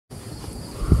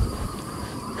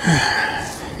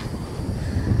I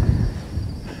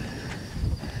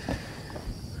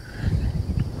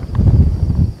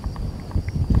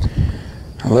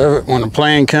love it when a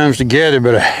plan comes together,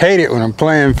 but I hate it when a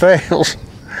plan fails.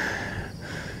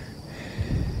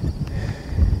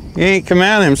 He ain't come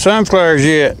out of them sunflowers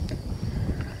yet.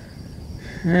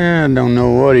 I don't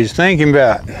know what he's thinking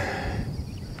about.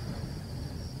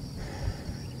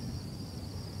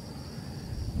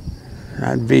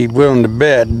 I'd be willing to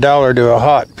bet $1 to a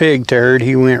hot pig turd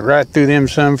he went right through them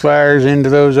sunflowers into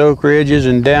those oak ridges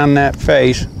and down that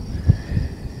face.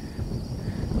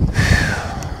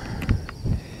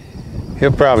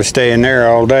 He'll probably stay in there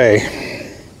all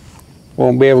day.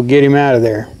 Won't be able to get him out of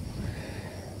there.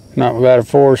 Not without a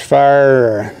forest fire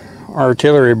or an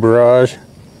artillery barrage.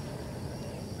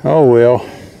 Oh well.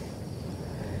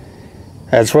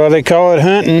 That's why they call it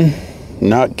hunting,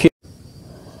 not killing.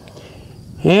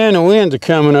 And the winds are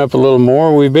coming up a little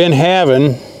more. We've been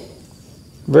having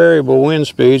variable wind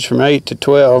speeds from 8 to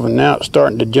 12, and now it's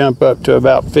starting to jump up to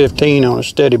about 15 on a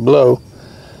steady blow.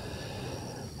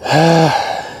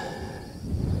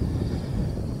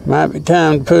 Might be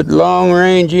time to put the long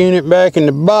range unit back in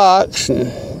the box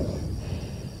and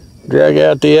drag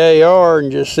out the AR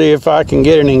and just see if I can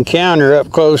get an encounter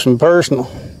up close and personal.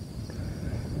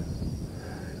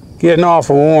 Getting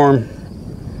awful warm.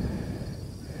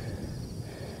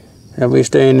 I'll be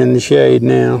staying in the shade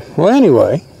now. Well,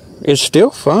 anyway, it's still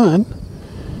fun.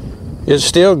 It's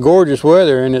still gorgeous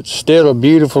weather, and it's still a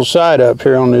beautiful sight up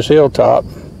here on this hilltop.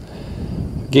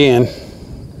 Again,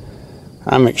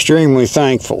 I'm extremely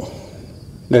thankful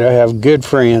that I have good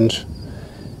friends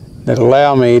that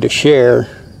allow me to share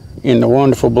in the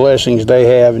wonderful blessings they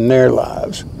have in their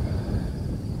lives.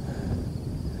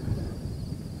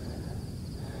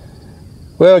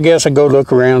 Well, I guess I'll go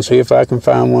look around, see if I can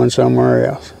find one somewhere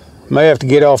else. May have to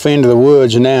get off into the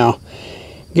woods now.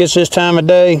 Gets this time of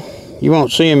day, you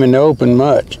won't see them in the open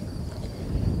much.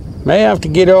 May have to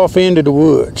get off into the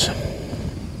woods.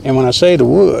 And when I say the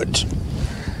woods,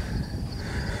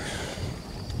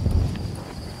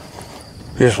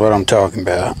 here's what I'm talking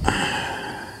about.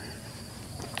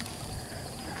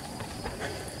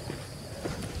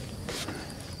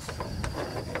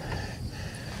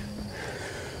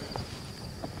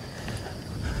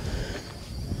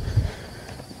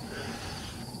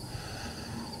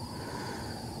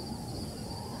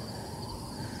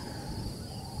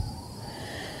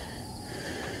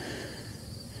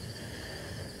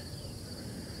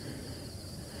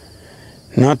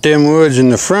 Not them woods in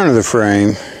the front of the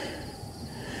frame.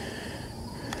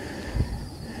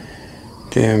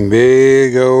 Them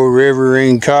big old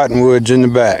riverine cottonwoods in the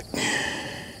back.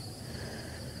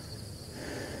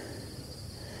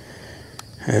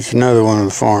 That's another one of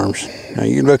the farms. Now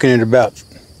you're looking at about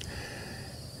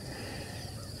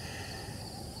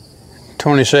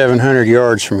 2,700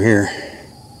 yards from here.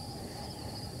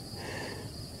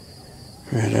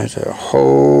 And that's a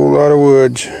whole lot of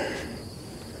woods.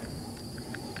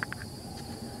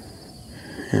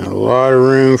 And a lot of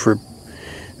room for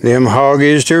them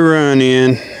hoggies to run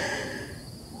in.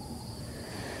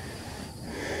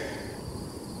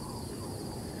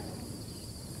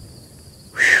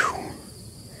 Whew.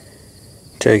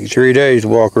 Take you 3 days to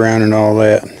walk around and all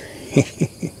that.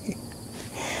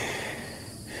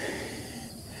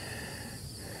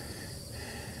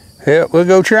 Yep, we'll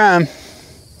go try 'em.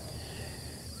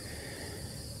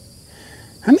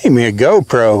 I need me a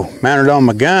GoPro mounted on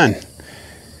my gun.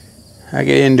 I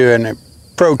get into a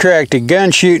protracted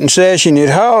gun shooting session at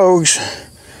hogs.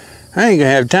 I ain't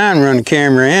gonna have time to run a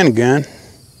camera and a gun.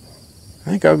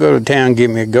 I think I'll go to town and get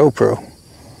me a GoPro.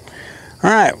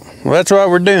 Alright, well that's what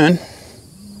we're doing.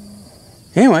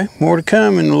 Anyway, more to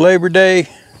come in the Labor Day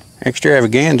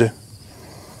extravaganza,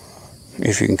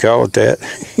 if you can call it that.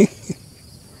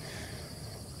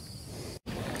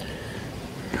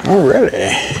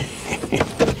 Alrighty.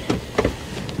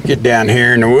 Get down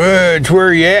here in the woods.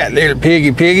 Where you at, little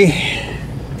piggy? We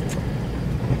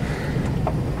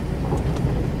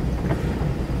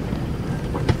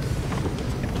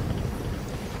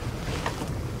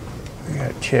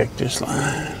gotta check this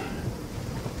line.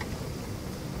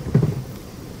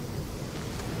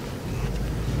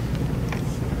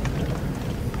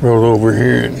 Roll over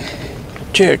here and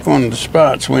check one of the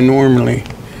spots we normally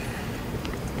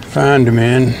find them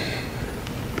in.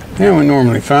 Yeah, we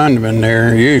normally find them in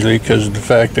there usually because of the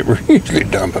fact that we're usually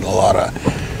dumping a lot of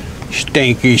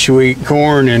stinky sweet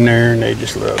corn in there, and they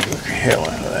just love the hell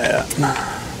out of that.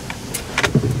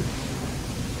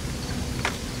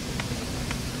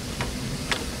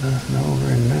 Nothing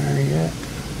over in there yet.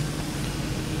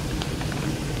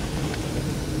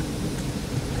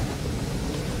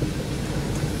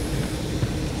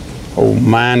 Old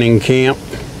mining camp.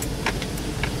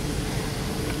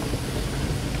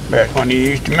 Back when you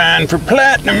used to mine for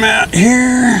platinum out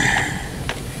here.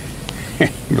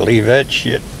 Believe that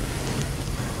shit.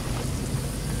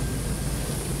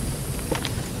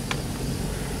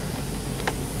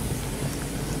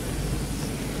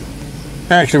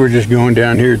 Actually, we're just going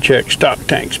down here to check stock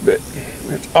tanks, but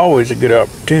it's always a good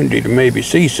opportunity to maybe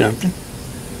see something.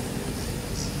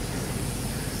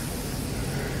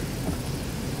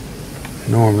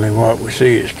 Normally what we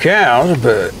see is cows,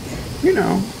 but, you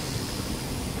know,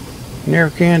 never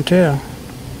can tell.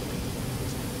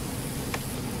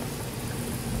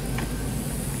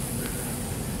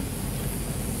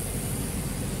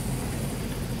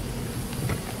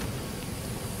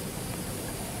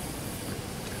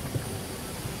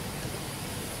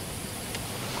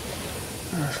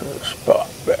 There's a little spot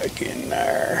back in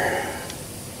there.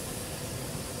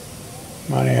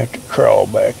 Might have to crawl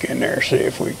back in there, see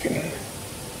if we can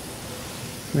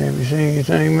maybe see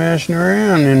anything messing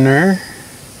around in there.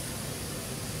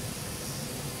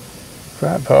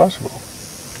 Quite possible.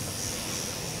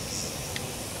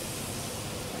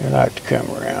 They like to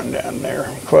come around down there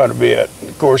quite a bit.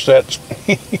 Of course, that's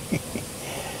that's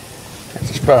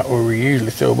the spot where we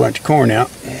usually throw a bunch of corn out.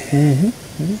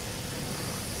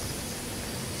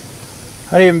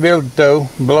 I didn't build it though.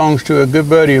 It belongs to a good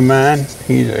buddy of mine.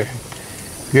 He's a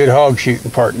good hog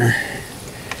shooting partner.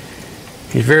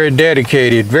 He's very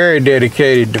dedicated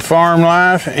to farm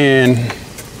life and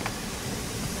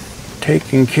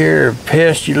taking care of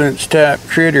pestilence type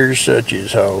critters such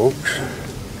as hogs.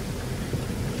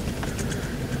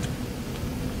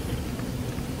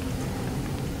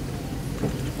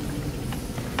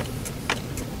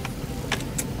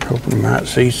 Hoping I might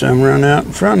see some run out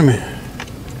in front of me.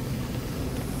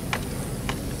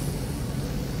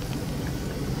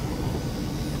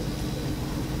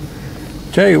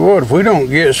 Tell you what, if we don't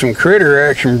get some critter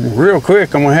action real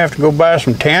quick, I'm gonna have to go buy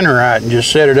some tannerite and just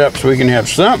set it up so we can have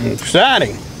something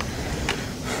exciting.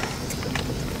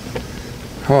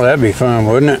 Oh, that'd be fun,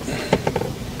 wouldn't it?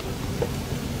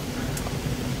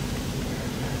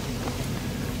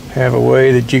 Have a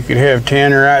way that you could have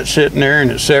tannerite sitting there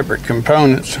in its separate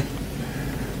components,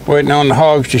 waiting on the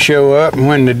hogs to show up, and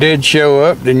when they did show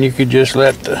up, then you could just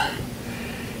let the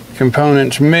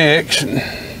components mix. And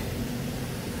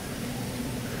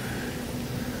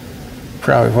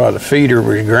probably while the feeder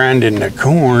was grinding the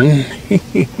corn.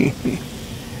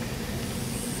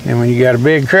 And when you got a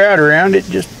big crowd around it,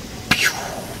 just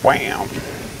wham.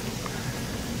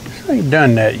 So I ain't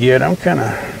done that yet. I'm kind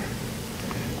of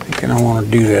thinking I want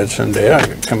to do that someday. I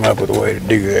could come up with a way to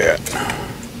do that.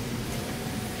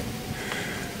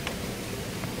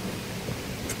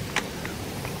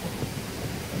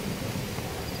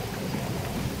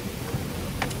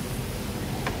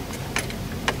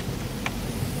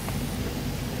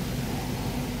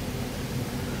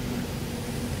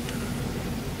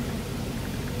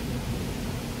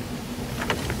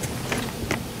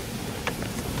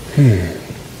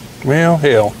 Well,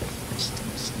 hell.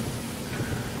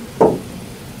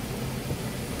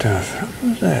 Tough.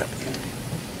 What's that?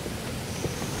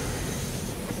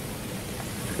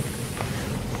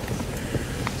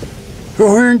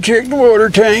 Go here and check the water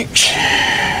tanks.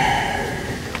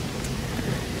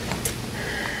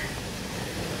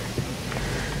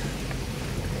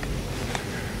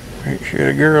 Make sure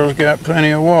the girls got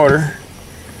plenty of water.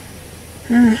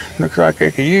 Looks like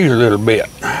they could use a little bit.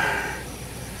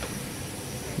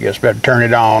 Guess better turn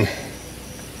it on.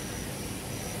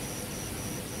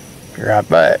 Be right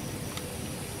back.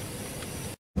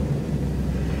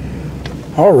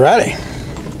 Alrighty.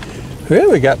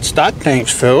 Well, we got stock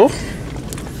tanks full,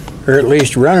 or at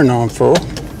least running on full.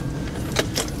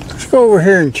 Let's go over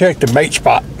here and check the bait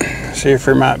spot. See if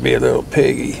there might be a little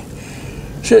piggy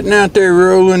sitting out there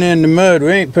rolling in the mud.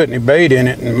 We ain't put any bait in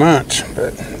it in months,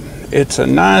 but it's a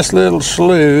nice little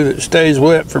slough that stays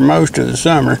wet for most of the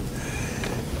summer.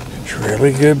 It's a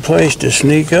really good place to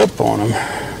sneak up on them.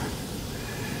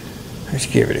 Let's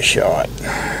give it a shot.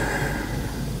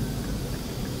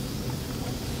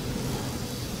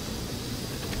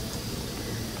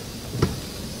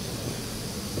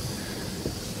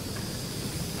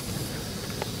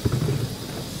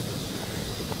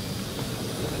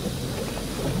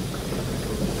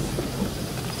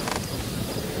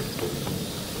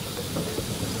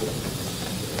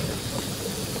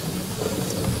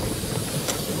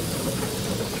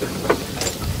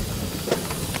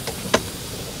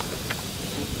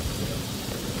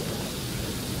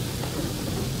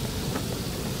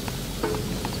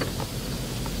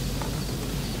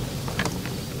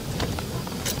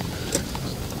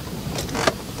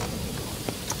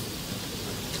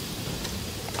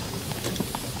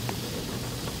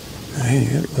 Hey,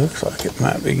 it looks like it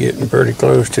might be getting pretty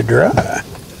close to dry.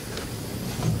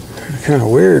 Kind of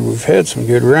weird. We've had some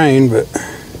good rain, but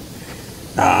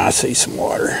I see some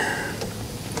water. I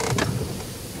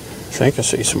think I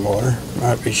see some water.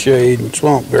 Might be shade and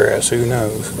swamp grass, who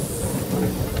knows.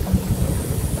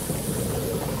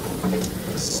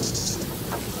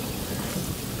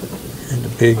 And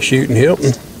the pig shooting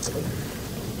Hilton.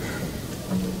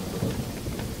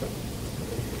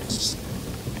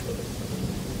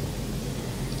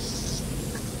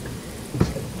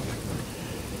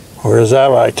 Or as I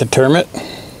like to term it,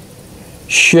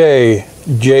 Shay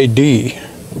JD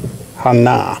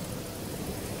Hana.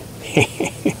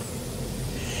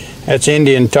 That's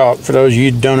Indian talk. For those of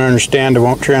you who don't understand, I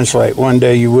won't translate. One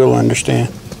day you will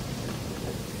understand.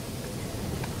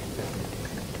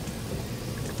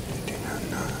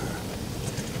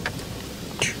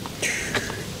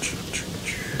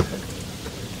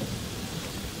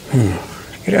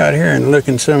 Get out here and look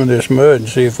in some of this mud and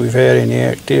see if we've had any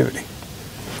activity.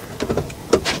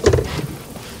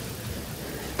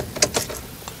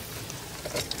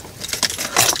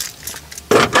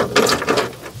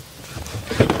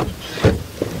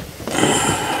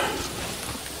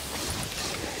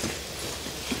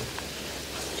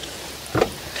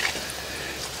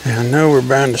 I know we're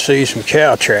bound to see some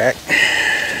cow track.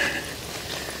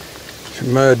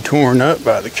 Some mud torn up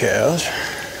by the cows.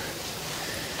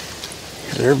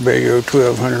 Their big old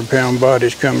 1,200-pound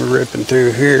bodies come ripping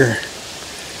through here.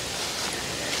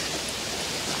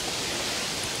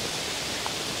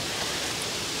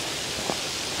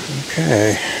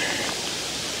 Okay.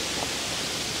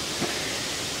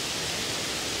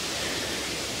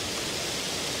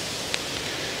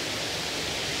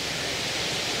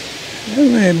 There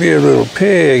may be a little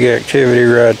pig activity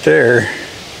right there.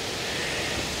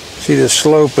 See the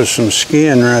slope of some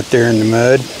skin right there in the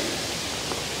mud.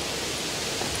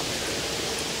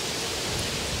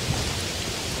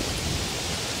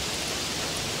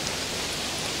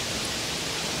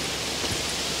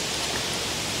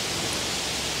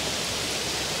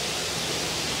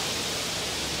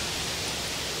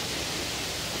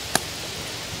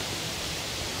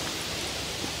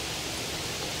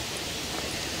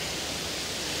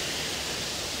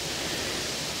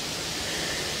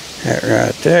 That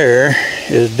right there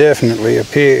is definitely a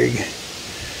pig.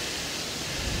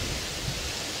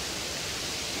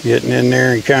 Getting in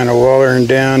there and kind of wallering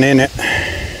down in it.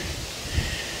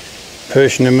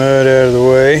 Pushing the mud out of the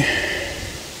way.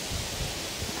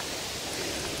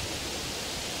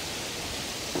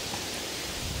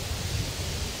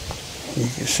 You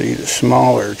can see the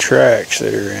smaller tracks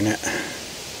that are in it.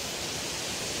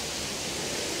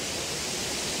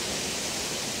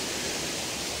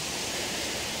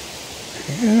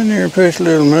 Go in there and push a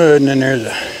little mud, and then there's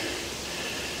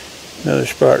another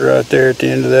spot right there at the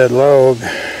end of that log.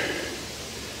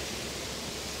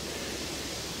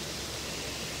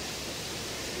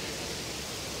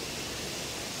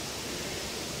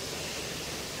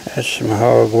 That's some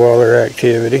hog waller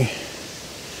activity.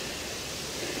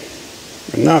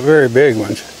 But not very big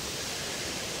ones.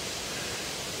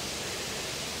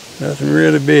 Nothing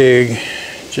really big.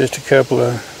 Just a couple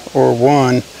of, or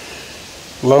one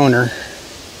loner.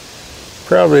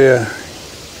 Probably a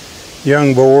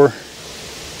young boar,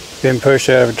 been pushed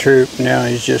out of a troop. Now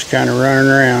he's just kind of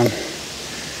running around,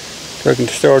 looking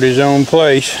to start his own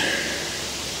place.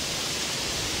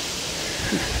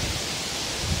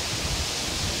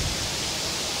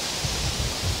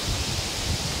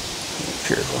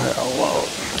 Careful how I walk.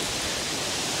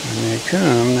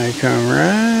 When they come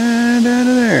right out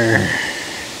of there.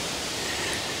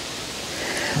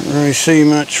 Don't really see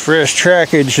much fresh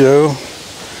trackage though.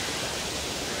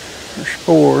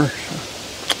 Spore.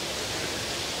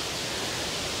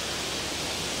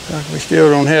 Like we still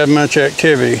don't have much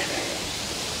activity.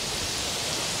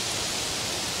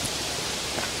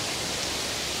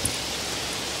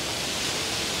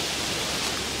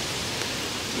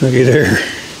 Looky there.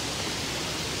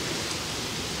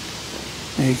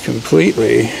 A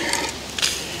completely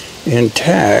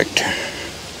intact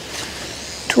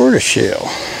tortoiseshell.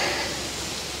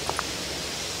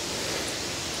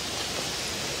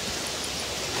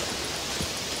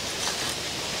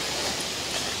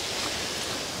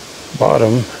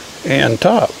 Bottom and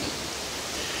top,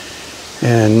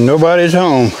 and nobody's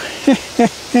home.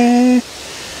 It's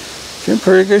in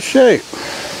pretty good shape.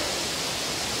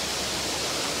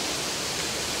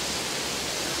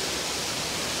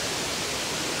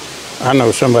 I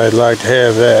know somebody'd like to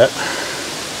have that,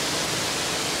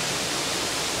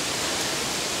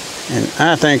 and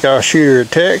I think I'll shoot her a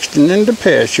text and then to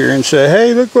pasture and say,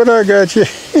 hey, look what I got you.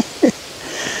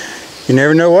 You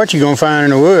never know what you're gonna find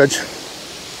in the woods.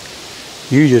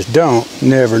 You just don't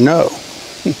never know.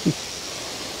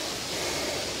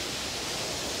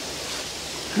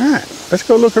 All right, let's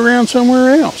go look around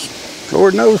somewhere else.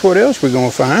 Lord knows what else we're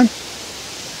gonna find.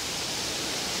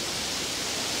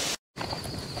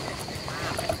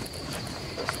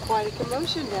 There's quite a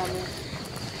commotion down there.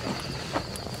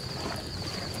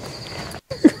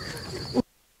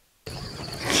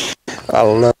 I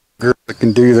love a girl that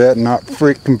can do that and not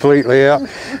freak completely out.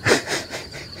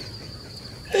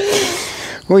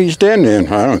 What are you standing in?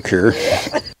 I don't care.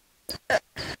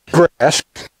 Grass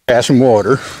and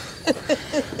water.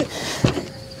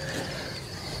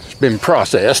 It's been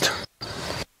processed.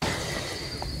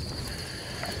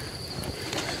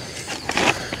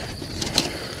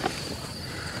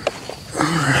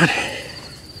 Alright.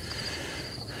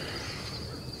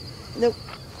 Nope.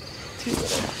 Too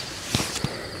little.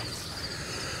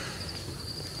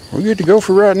 We're good to go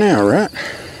for right now, right? I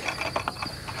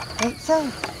think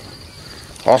so.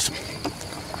 Awesome.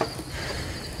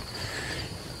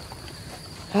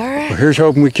 All right. Well, here's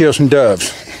hoping we kill some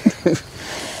doves.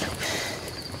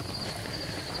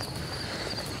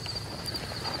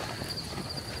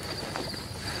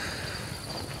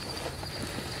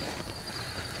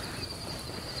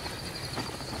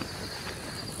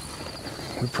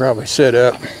 We probably set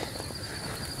up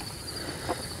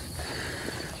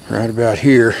right about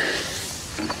here.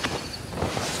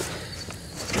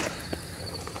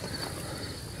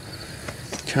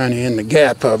 Kind of in the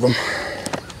gap of them.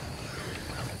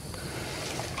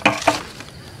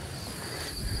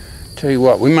 Tell you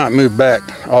what, we might move back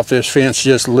off this fence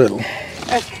just a little.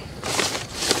 Okay.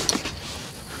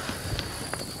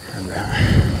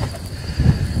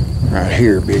 Right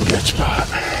here would be a good spot.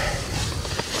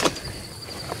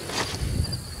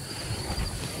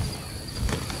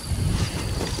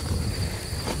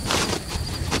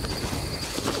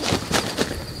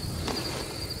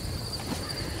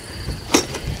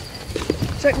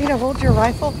 Do you want me to hold your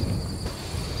rifle?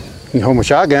 You can hold my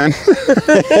shotgun.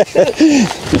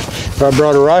 If I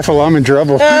brought a rifle, I'm in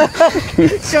trouble.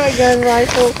 Shotgun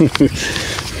rifle.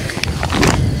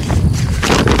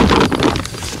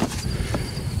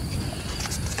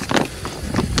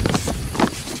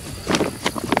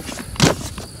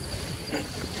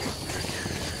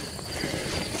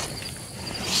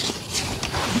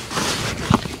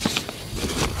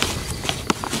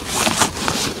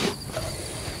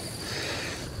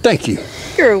 Thank you.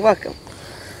 You're welcome.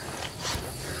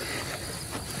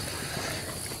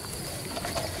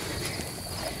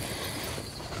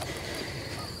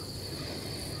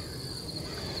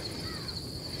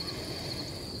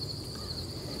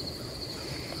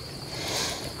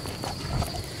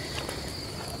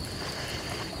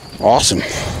 Awesome.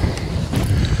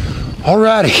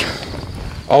 Alrighty.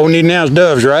 All we need now is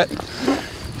doves, right?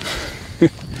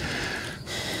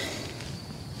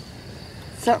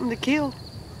 Something to kill.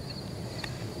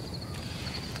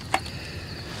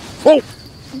 Whoa!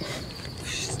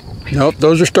 Nope,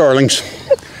 those are starlings.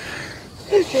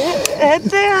 Head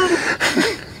down.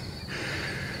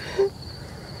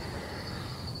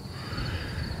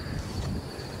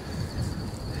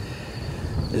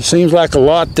 It seems like a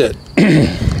lot that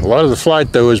a lot of the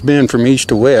flight though has been from east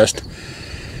to west,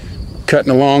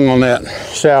 cutting along on that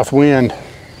south wind.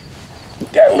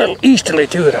 Got a little easterly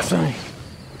to it, I think.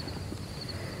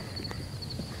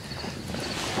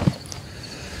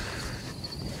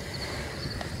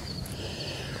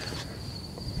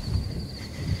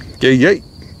 Yay.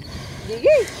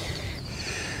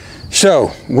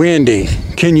 So, windy.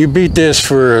 Can you beat this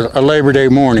for a Labor Day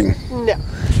morning? No.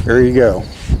 There you go.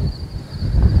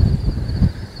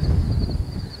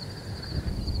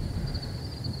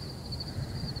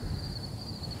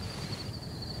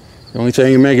 The only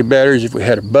thing to make it better is if we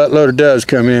had a buttload of doves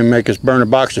come in and make us burn a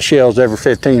box of shells every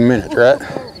 15 minutes, right?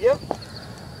 Yep.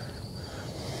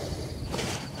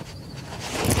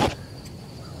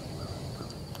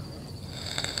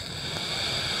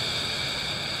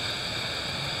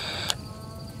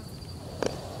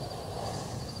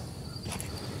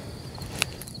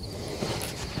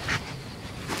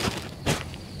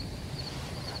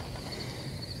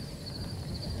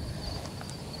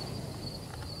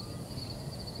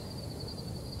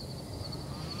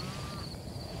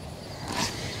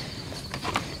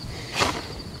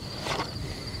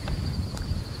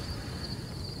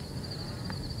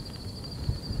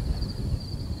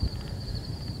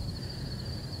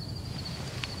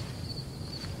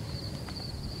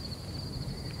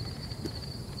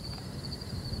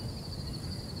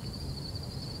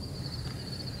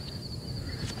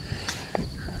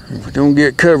 If we don't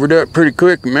get covered up pretty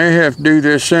quick, we may have to do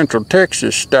this Central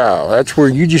Texas style. That's where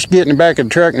you just get in the back of the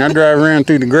truck and I drive around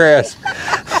through the grass.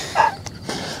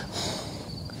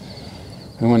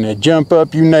 And when they jump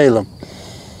up, you nail them.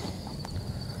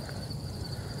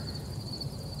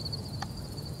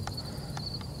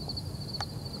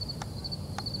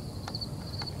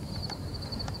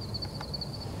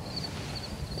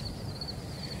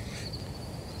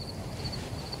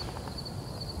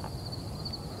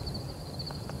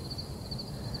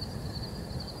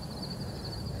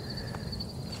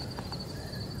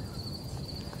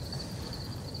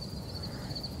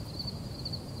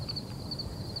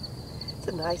 It's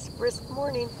a nice brisk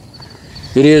morning.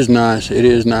 It is nice. It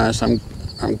is nice. I'm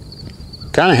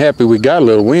kind of happy we got a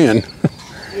little wind.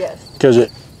 Yes. Because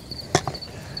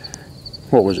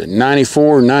what was it,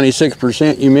 94,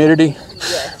 96% humidity?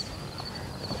 Yes.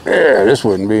 Yeah, this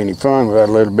wouldn't be any fun without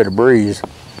a little bit of breeze.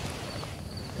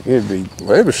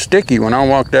 Well, it was sticky when I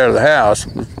walked out of the house.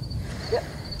 Yep.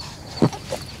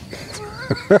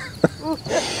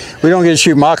 We don't get to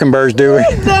shoot mockingbirds, do we?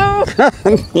 No.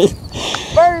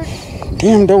 Birds.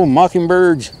 Damn old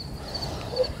mockingbirds.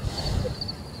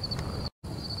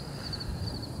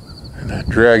 And that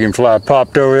dragonfly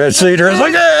popped over that cedar. I was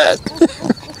like, ah!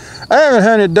 I haven't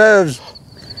hunted doves,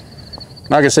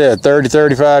 like I said, 30,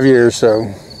 35 years,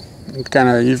 so it's kind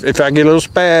of, if I get a little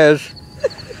spaz,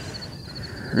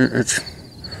 it's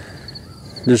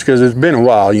just because it's been a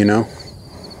while, you know.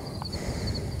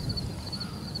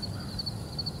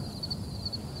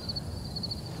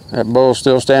 That bull's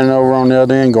still standing over on the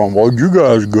other end going, what'd you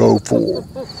guys go for?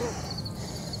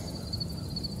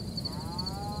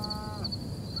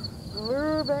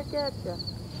 Lure back at you.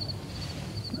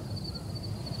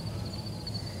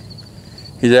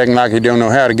 He's acting like he don't know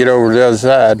how to get over to the other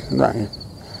side.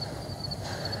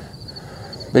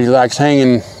 But he likes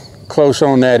hanging close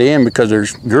on that end because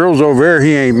there's girls over there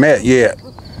he ain't met yet.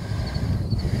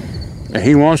 And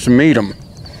he wants to meet them.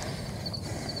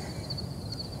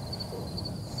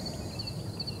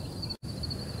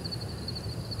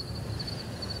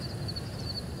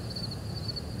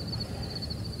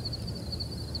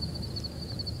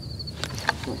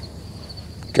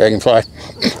 Dragonfly.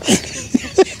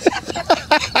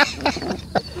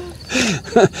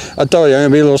 I told you I'm gonna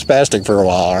be a little spastic for a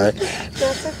while, all right?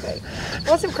 That's okay.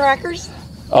 Want some crackers?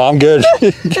 Oh, I'm good.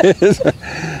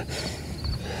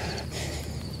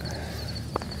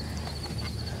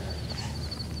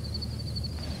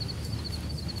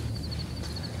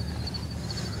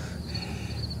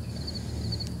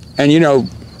 And you know,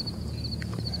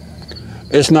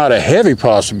 it's not a heavy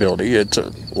possibility, it's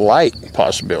a light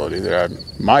possibility that I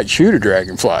might shoot a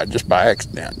dragonfly just by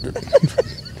accident.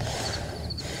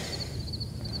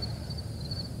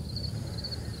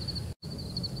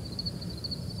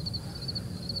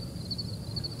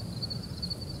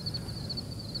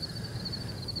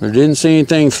 I didn't see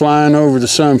anything flying over the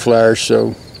sunflowers,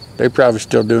 so they probably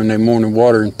still doing their morning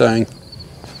watering thing.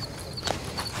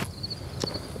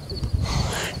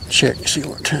 Check and see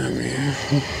what time it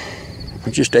is.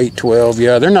 It's just 8:12.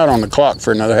 Yeah, they're not on the clock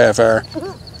for another half hour.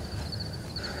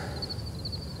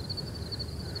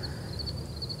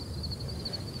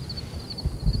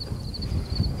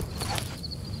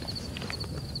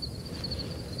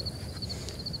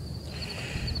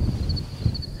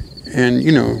 And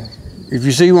you know, if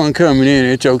you see one coming in,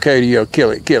 it's okay to yell, kill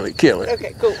it, kill it, kill it.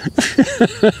 Okay, cool.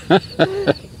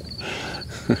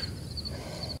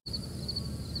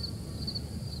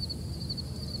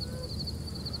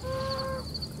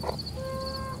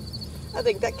 I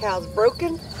think that cow's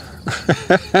broken.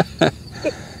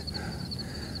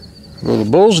 Well, the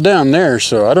bull's down there,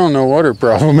 so I don't know what her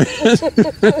problem is.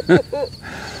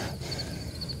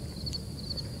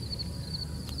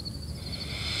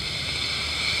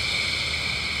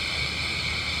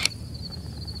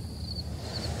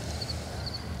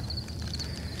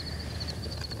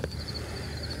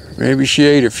 Maybe she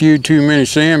ate a few too many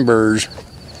sandburrs.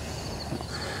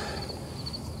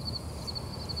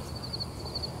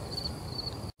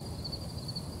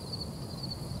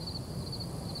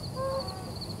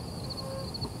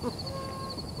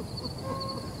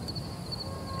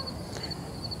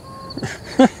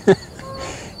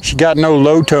 She got no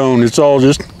low tone, it's all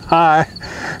just high.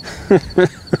 You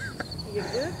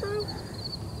good, bro?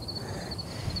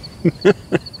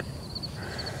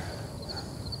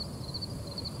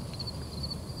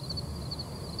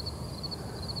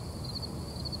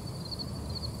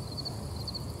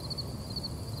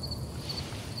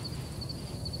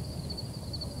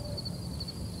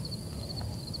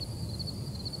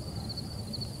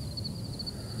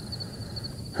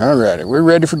 Alrighty, we're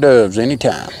ready for doves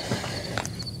anytime.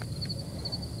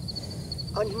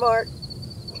 On your mark.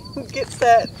 Get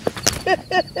set.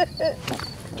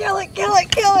 Kill it, kill it,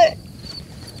 kill it.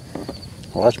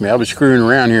 Watch me, I'll be screwing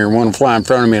around here and one will fly in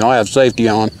front of me and I'll have safety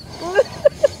on.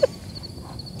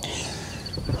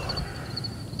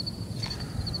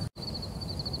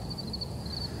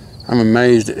 I'm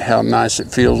amazed at how nice it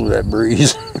feels with that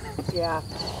breeze. Yeah.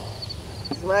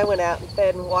 When I went out and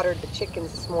fed and watered the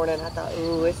chickens this morning, I thought,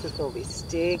 ooh, this is going to be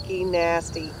sticky,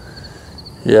 nasty.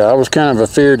 Yeah, I was kind of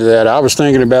afeared of that. I was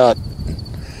thinking about,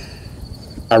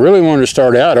 I really wanted to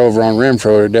start out over on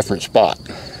Renfro at a different spot.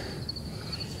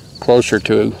 Closer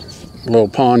to a little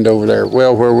pond over there.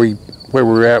 Well, where we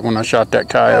were at when I shot that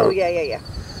coyote. Oh, yeah.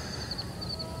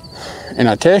 And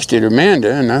I texted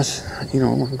Amanda, and I said, you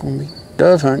know, we're going to be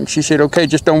dove hunting. She said, okay,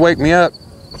 just don't wake me up.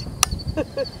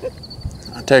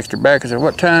 I texted her back and said,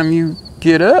 what time you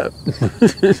get up?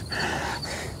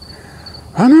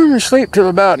 I normally sleep till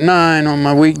about 9 on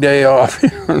my weekday off.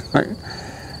 I'm like,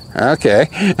 okay.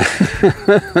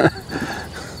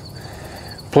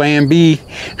 Plan B.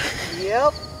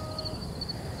 Yep.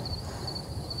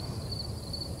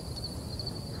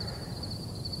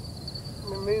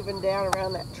 We're moving down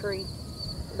around that tree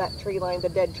line, the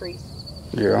dead trees.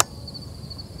 Yeah.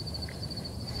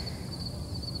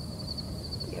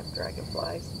 You have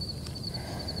dragonflies.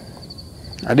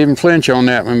 I didn't flinch on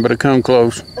that one, but I come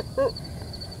close.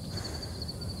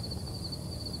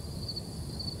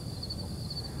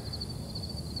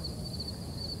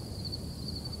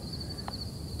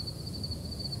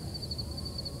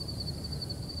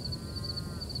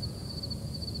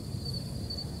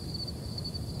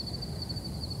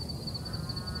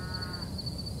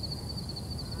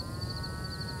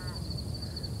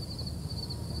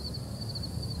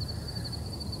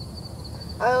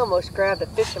 I almost grabbed a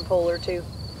fishing pole or two.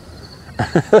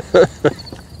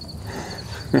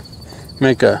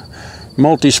 Make a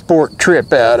multi-sport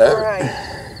trip out of it.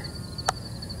 Right.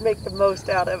 Make the most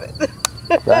out of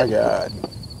it. By God.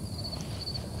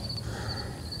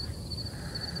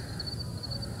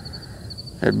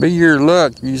 It'd be your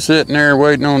luck. You sitting there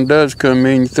waiting on doves to come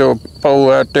in, you throw a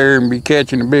pole out there and be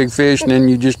catching a big fish, and then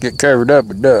you just get covered up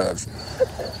with doves.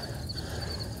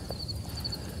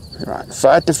 Right,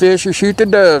 fight the fish or shoot the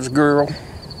doves, girl.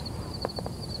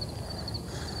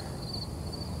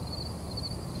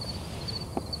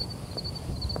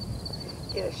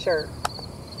 Get a shirt.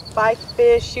 Fight the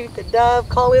fish, shoot the dove,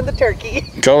 call in the turkey.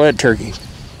 Call that turkey.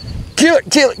 Kill it,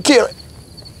 kill it, kill it.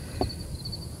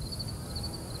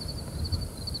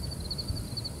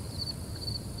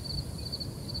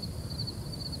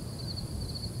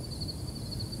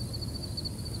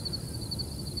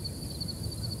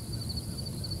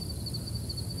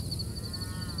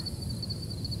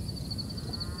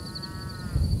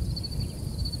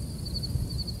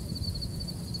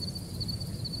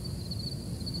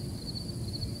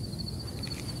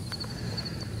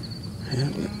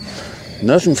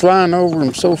 Nothing flying over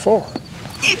them so far.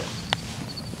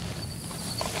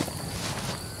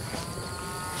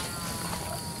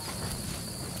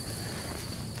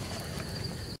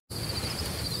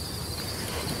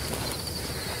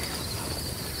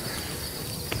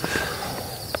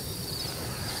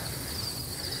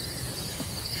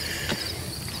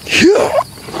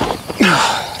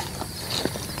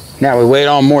 Now we wait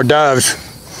on more doves.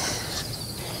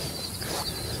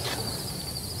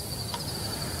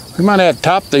 We might have to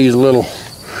top these a little.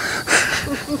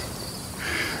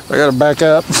 I gotta back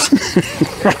up.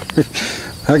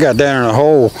 I got down in a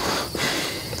hole.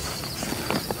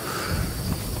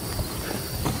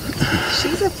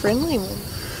 She's a friendly one.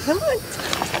 Come on.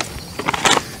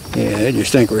 Yeah, they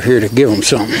just think we're here to give them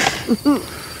something.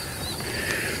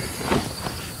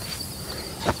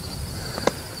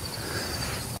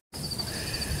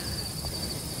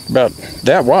 About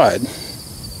that wide.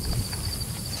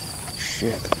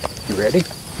 Shit. You ready?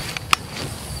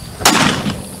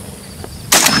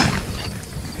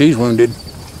 He's wounded.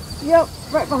 Yep,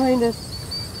 right behind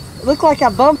us. It looked like I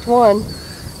bumped one.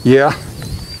 Yeah.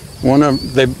 One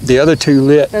of them, the other two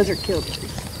lit. Those are killed.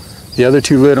 The other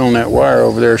two lit on that wire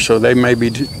over there, so they may be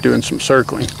doing some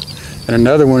circling. And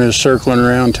another one is circling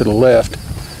around to the left.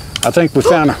 I think we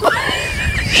found a...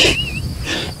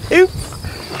 Oops.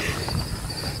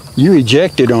 You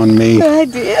ejected on me. I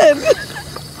did.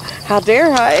 How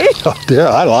dare I? Oh, yeah,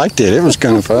 I liked it. It was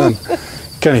kind of fun.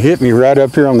 Kind of hit me right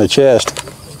up here on the chest.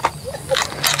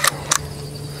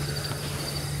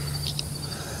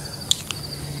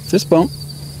 This bump.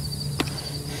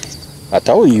 I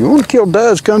told you, you want to kill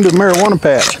doves, come to a marijuana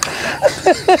patch.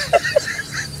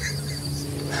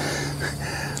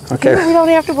 Okay. We don't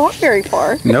have to walk very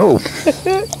far. No.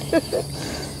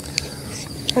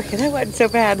 Okay, that wasn't so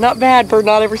bad. Not bad for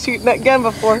not ever shooting that gun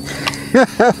before.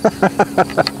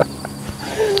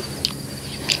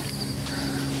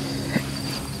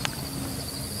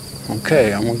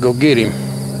 Okay, I'm gonna go get him.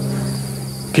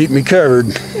 Keep me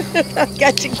covered. I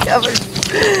got you covered.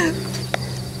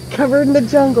 Covered in the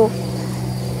jungle.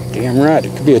 Damn right,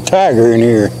 it could be a tiger in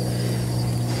here.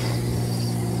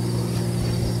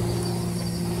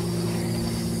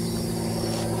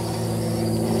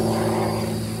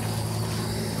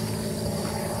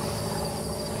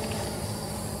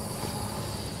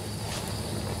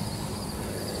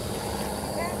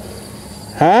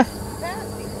 Huh?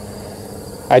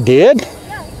 I did?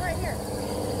 Yeah, he's right here.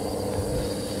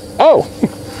 Oh.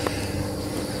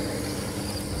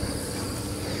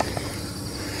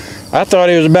 I thought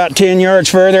he was about 10 yards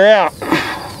further out.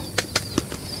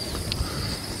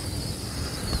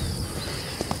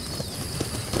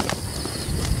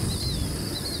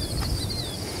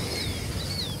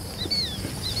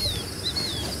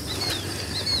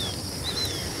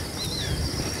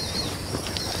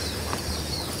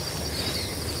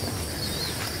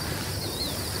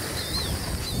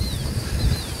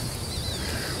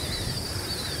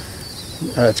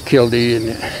 That's killdee, isn't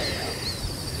it?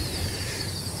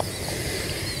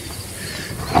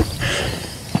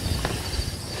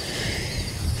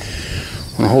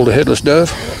 Want to hold a headless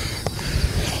dove?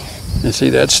 And see,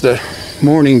 that's the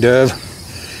mourning dove,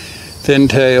 thin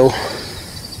tail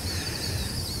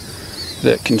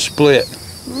that can split.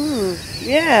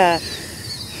 Yeah.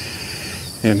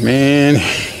 And man,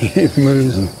 it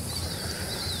moves them.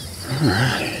 All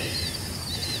right.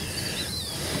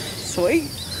 Sweet.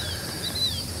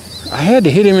 I had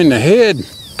to hit him in the head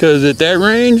because at that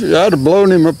range, I'd have blown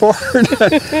him apart.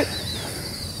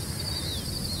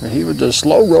 He was just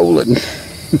slow rolling.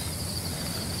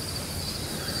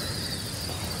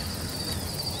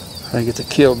 I think it's a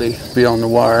killdee beyond the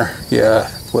wire. Yeah,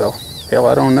 well, hell,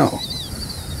 I don't know.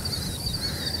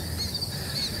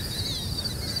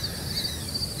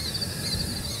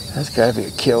 That's gotta be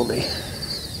a killdee.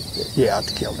 Yeah,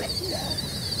 it's a killdee.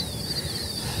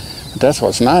 But that's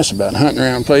what's nice about hunting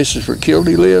around places where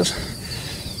killdee lives.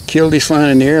 Killdees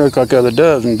flying in the air look like other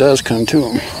doves, and doves come to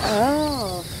them.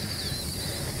 Oh.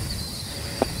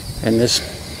 And this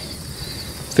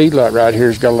feedlot right here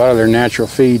has got a lot of their natural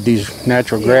feed, these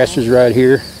natural grasses right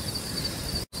here.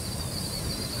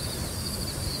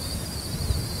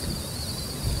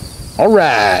 All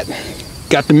right,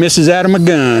 got the misses out of my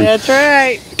gun. That's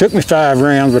right. Took me 5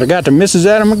 rounds, but I got the misses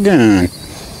out of my gun.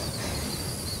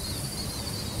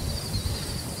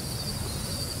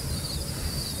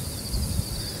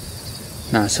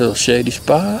 Nice little shady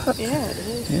spot. Yeah, it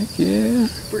is. Heck yeah.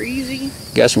 Breezy.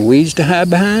 Got some weeds to hide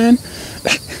behind.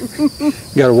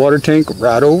 Got a water tank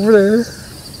right over there.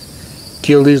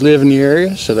 Kildees live in the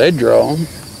area, so they draw them.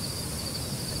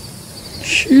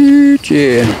 Shoot,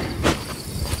 yeah.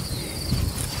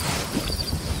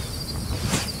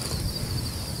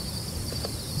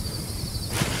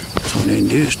 That's what they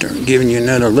do, is start giving you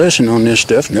another lesson on this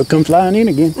stuff, and they'll come flying in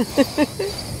again.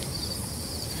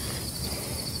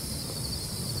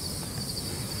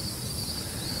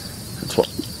 That's what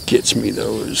gets me,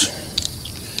 though, is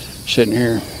sitting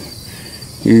here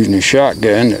using a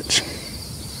shotgun that's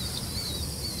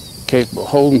capable of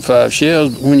holding 5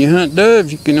 shells, but when you hunt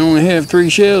doves, you can only have 3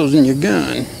 shells in your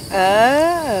gun.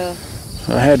 Oh.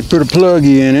 So I had to put a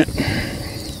pluggy in it.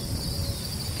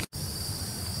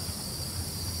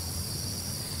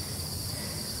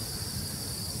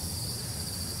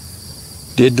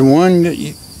 Did the one that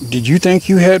did you think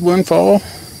you had one fall?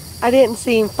 I didn't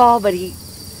see him fall, but he,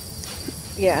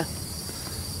 yeah.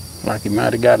 Like he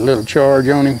might have got a little charge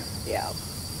on him? Yeah.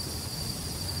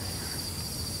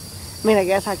 I mean, I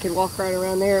guess I could walk right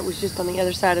around there. It was just on the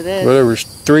other side of this. Well, there was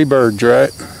 3 birds,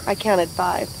 right? I counted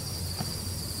 5.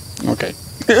 Okay.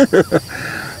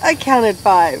 I counted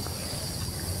 5.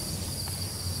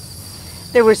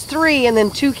 There was 3 and then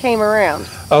 2 came around.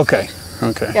 Okay,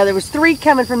 okay. Yeah, there was 3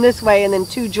 coming from this way and then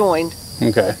 2 joined.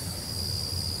 Okay.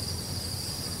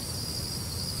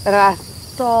 And I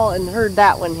saw and heard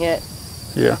that one hit.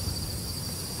 Yeah.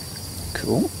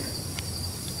 Cool.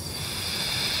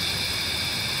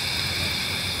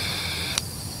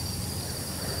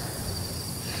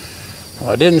 Well,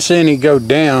 I didn't see any go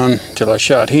down till I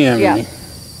shot him. Yeah. And he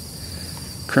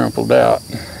crumpled out.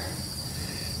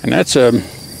 And that's a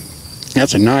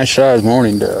nice sized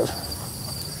mourning dove.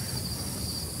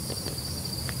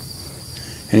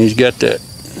 And he's got that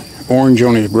orange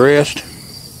on his breast,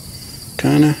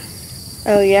 kinda.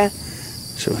 Oh yeah?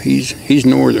 So he's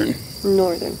northern.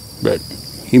 Northern. But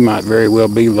he might very well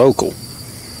be local.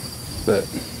 But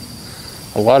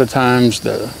a lot of times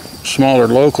the smaller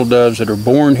local doves that are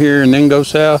born here and then go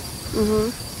south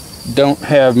don't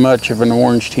have much of an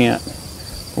orange tint.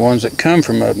 The ones that come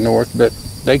from up north, but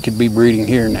they could be breeding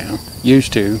here now.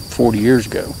 Used to 40 years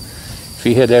ago. If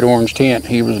he had that orange tint,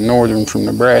 he was northern from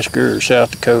Nebraska or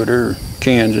South Dakota or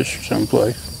Kansas or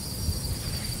someplace.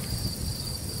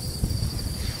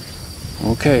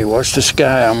 Okay, watch the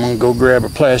sky. I'm gonna go grab a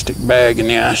plastic bag in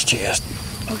the ice chest.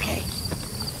 Okay.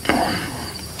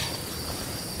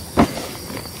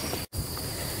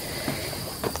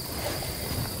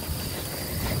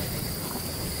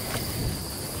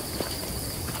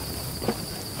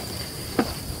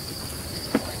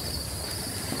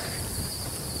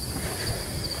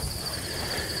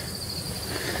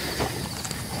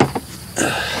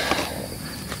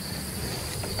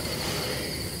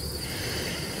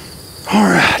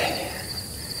 Alright.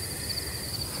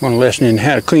 Want a lesson in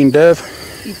how to clean dove?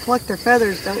 You pluck their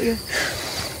feathers, don't you?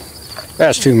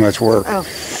 That's too much work. Oh.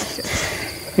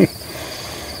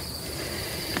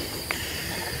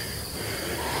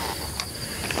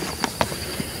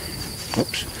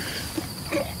 Oops.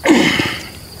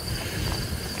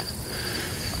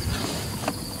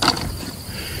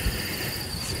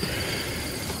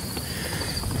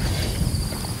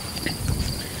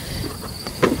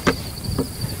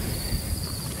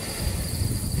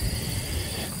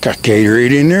 Got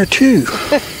Gatorade in there too.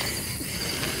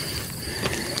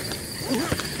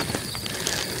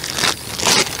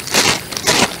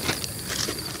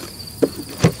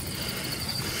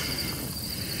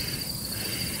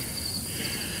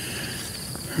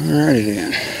 Alrighty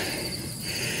then.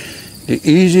 The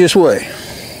easiest way.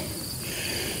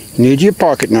 You need your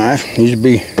pocket knife. Needs to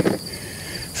be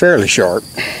fairly sharp.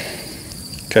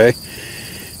 Okay?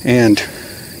 And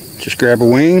just grab a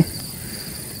wing.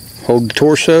 Hold the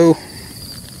torso.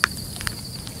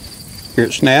 Hear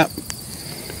it snap.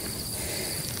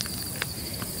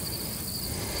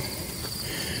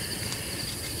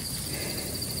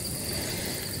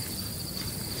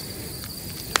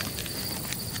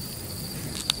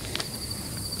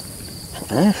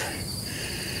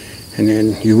 And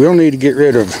then you will need to get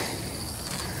rid of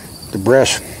the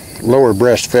lower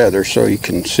breast feather so you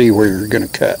can see where you're going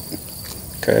to cut.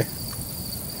 Okay?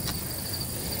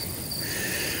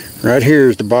 Right here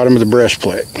is the bottom of the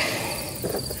breastplate.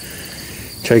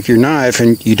 Take your knife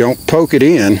and you don't poke it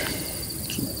in,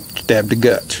 stab the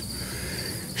guts.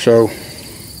 So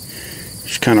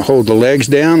just kind of hold the legs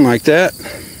down like that.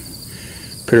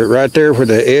 Put it right there where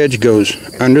the edge goes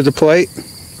under the plate.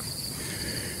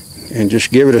 And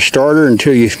just give it a starter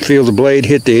until you feel the blade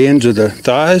hit the ends of the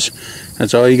thighs.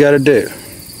 That's all you got to do.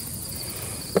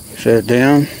 Set it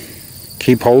down.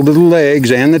 Keep hold of the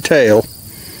legs and the tail.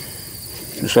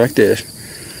 Just like this.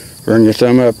 Run your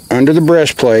thumb up under the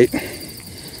breastplate.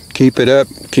 Keep it up.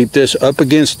 Keep this up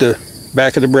against the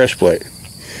back of the breastplate.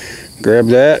 Grab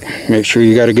that. Make sure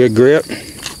you got a good grip.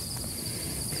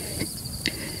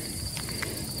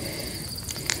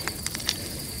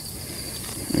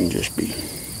 And just be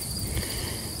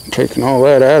taking all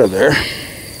that out of there.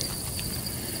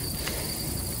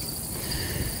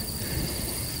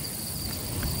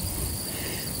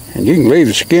 And you can leave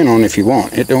the skin on if you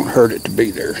want. It don't hurt it to be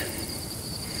there.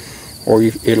 Or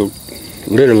it'll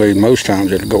literally, most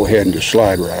times, it'll go ahead and just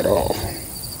slide right off.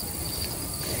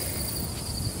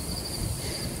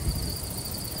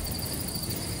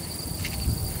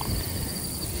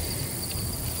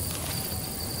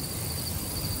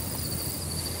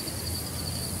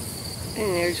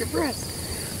 And there's your breast.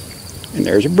 And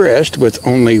there's a breast with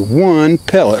only one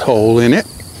pellet hole in it.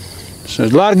 So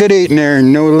there's a lot of good eating there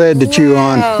and no lead to chew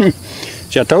on.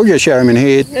 See, I told you I shot him in the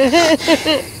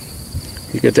head.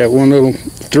 You get that one little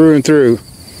through and through.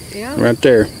 Yeah. Right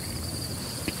there.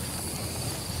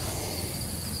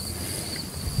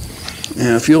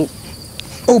 Now if you'll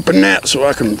open that so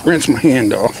I can rinse my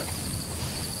hand off.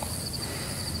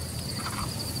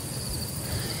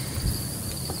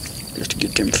 Just to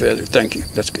get them feathers. Thank you.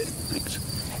 That's good. Thanks.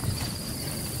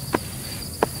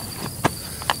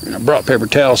 And I brought paper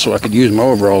towels so I could use my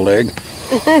overall leg.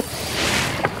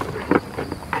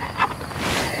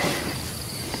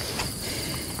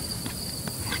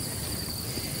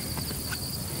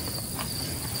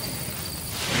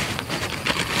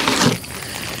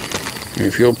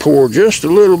 If you'll pour just a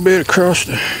little bit across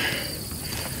the,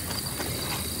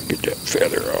 get that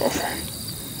feather off.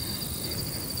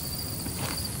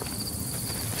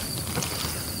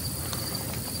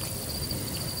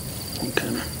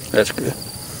 Okay, that's good.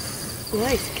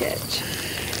 Nice catch.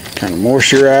 Kind of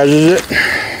moisturizes it.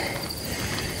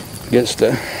 Gets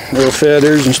the little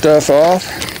feathers and stuff off.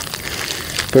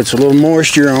 Puts a little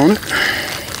moisture on it.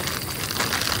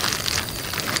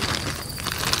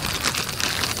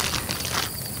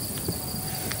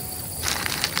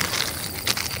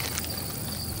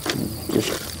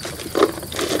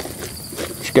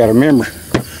 Just got to remember,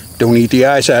 don't eat the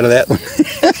ice out of that one.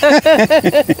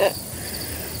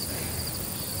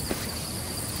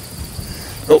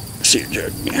 Oh, see a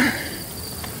jug again.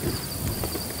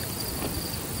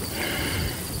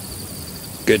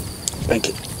 good. Thank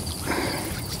you.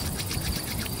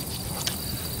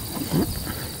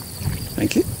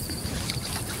 Thank you.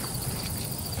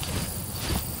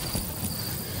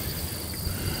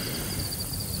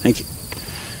 Thank you.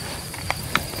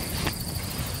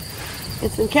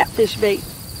 It's some catfish bait.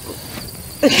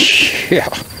 Yeah.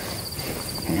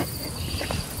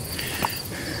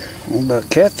 What about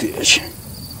catfish?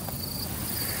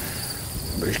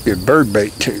 But it's good bird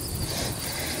bait too.